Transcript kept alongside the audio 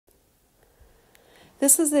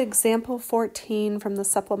This is example 14 from the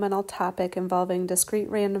supplemental topic involving discrete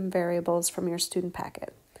random variables from your student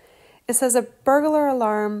packet. It says a burglar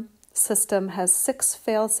alarm system has 6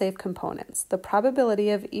 fail-safe components. The probability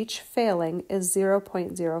of each failing is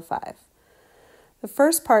 0.05. The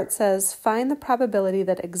first part says find the probability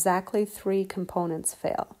that exactly 3 components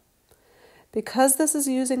fail. Because this is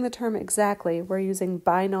using the term exactly, we're using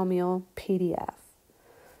binomial PDF.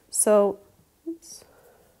 So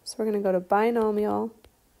we're going to go to binom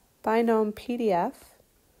PDF.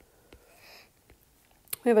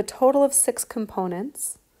 We have a total of 6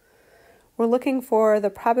 components. We're looking for the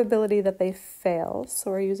probability that they fail,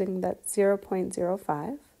 so we're using that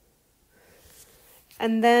 0.05.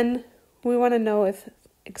 And then we want to know if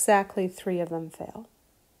exactly 3 of them fail.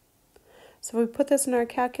 So if we put this in our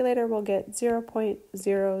calculator, we'll get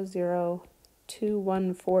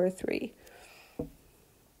 0.002143.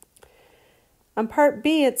 On part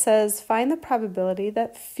B, it says, find the probability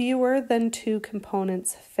that fewer than 2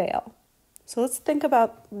 components fail. So let's think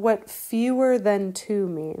about what fewer than 2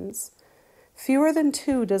 means. Fewer than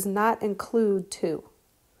 2 does not include 2.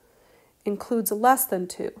 Includes less than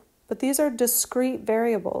 2. But these are discrete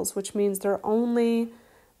variables, which means they only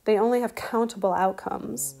have countable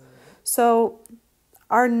outcomes. So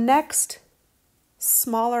our next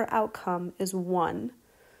smaller outcome is 1,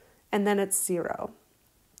 and then it's 0.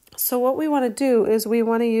 So what we want to do is we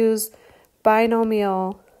want to use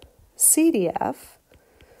binomial CDF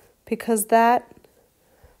because that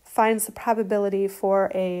finds the probability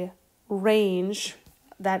for a range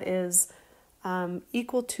that is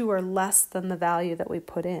equal to or less than the value that we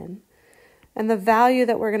put in. And the value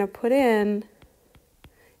that we're going to put in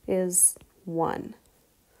is 1,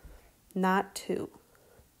 not 2,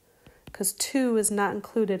 because 2 is not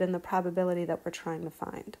included in the probability that we're trying to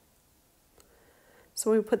find. So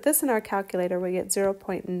when we put this in our calculator, we get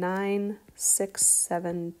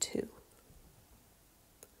 0.9672.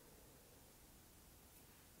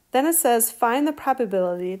 Then it says, find the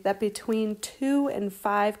probability that between 2 and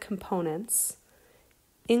 5 components,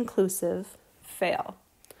 inclusive, fail.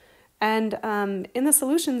 And in the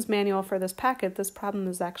solutions manual for this packet, this problem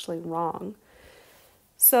is actually wrong.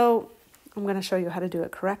 So I'm going to show you how to do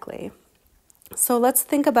it correctly. So let's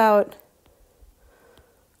think about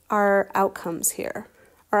our outcomes here.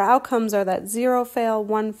 Our outcomes are that 0 fail,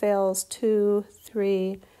 1 fails, 2,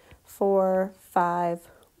 3, 4, 5,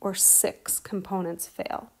 or 6 components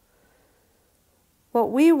fail.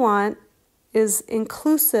 What we want is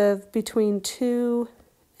inclusive between 2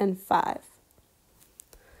 and 5.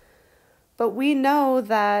 But we know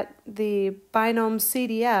that the binom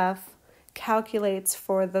CDF calculates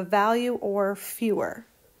for the value or fewer.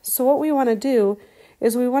 So what we want to do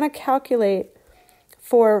is we want to calculate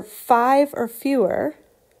for 5 or fewer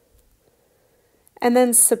and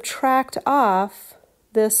then subtract off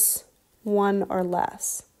this 1 or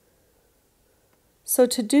less. So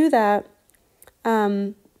to do that,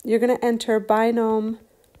 you're going to enter binom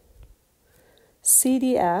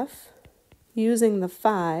CDF using the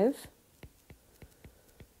 5,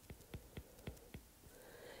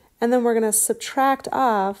 and then we're going to subtract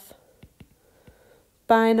off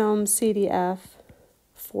binom CDF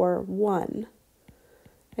for 1.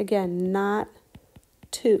 Again, not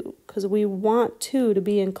 2, because we want 2 to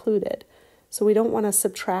be included, so we don't want to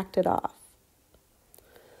subtract it off.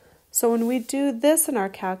 So when we do this in our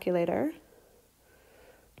calculator,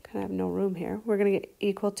 I have no room here, we're going to get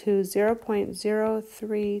equal to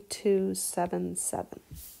 0.03277.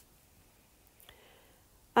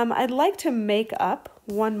 I'd like to make up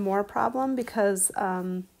one more problem because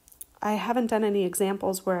I haven't done any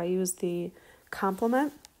examples where I use the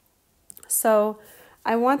complement. So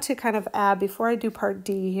I want to kind of add, before I do part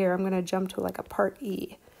D here, I'm going to jump to like a part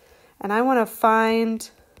E. And I want to find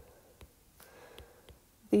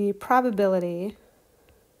the probability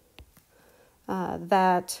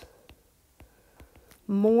that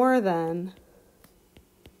more than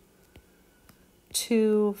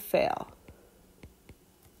 2 fail.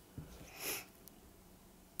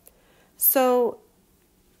 So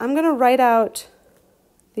I'm going to write out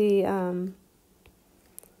the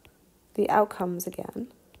outcomes again.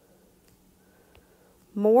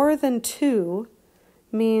 More than 2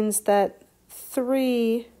 means that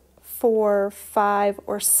 3, 4, 5,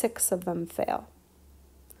 or 6 of them fail.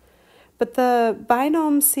 But the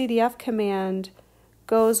binom CDF command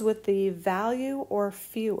goes with the value or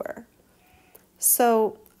fewer.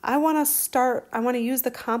 So I want to use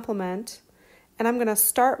the complement, and I'm going to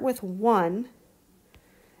start with 1,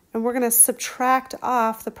 and we're going to subtract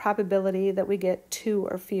off the probability that we get 2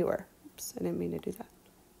 or fewer. Oops, I didn't mean to do that.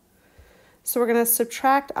 So we're going to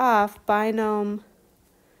subtract off binom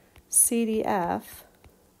CDF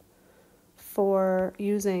for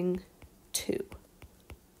using 2.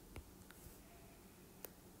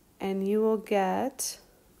 And you will get,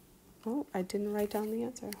 oh, I didn't write down the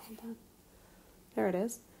answer. Hold on. There it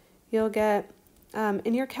is. You'll get,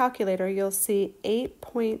 in your calculator, you'll see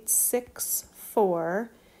 8.64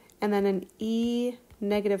 and then an E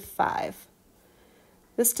negative 5.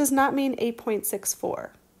 This does not mean 8.64.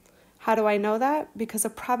 How do I know that? Because a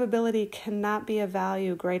probability cannot be a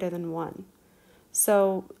value greater than 1.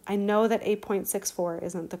 So I know that 8.64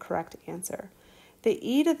 isn't the correct answer. The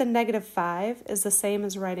e to the negative 5 is the same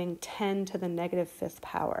as writing 10 to the negative 5th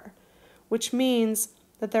power, which means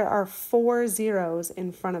that there are 4 zeros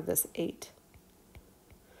in front of this 8.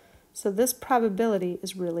 So this probability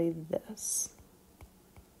is really this.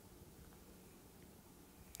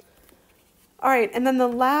 All right, and then the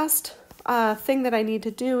last thing that I need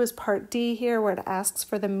to do is part D here, where it asks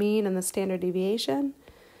for the mean and the standard deviation.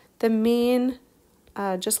 The mean,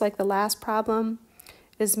 just like the last problem,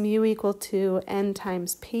 is mu equal to n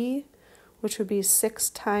times p, which would be 6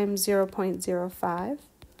 times 0.05.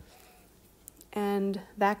 And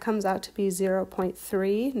that comes out to be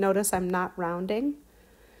 0.3. Notice I'm not rounding.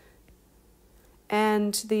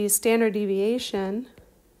 And the standard deviation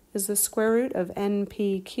is the square root of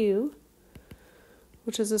npq,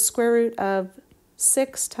 which is the square root of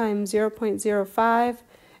 6 times 0.05.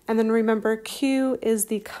 And then remember, q is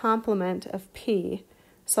the complement of p.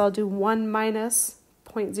 So I'll do 1 minus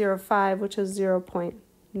 0.05, which is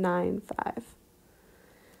 0.95.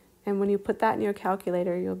 And when you put that in your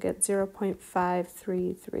calculator, you'll get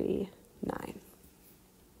 0.5339.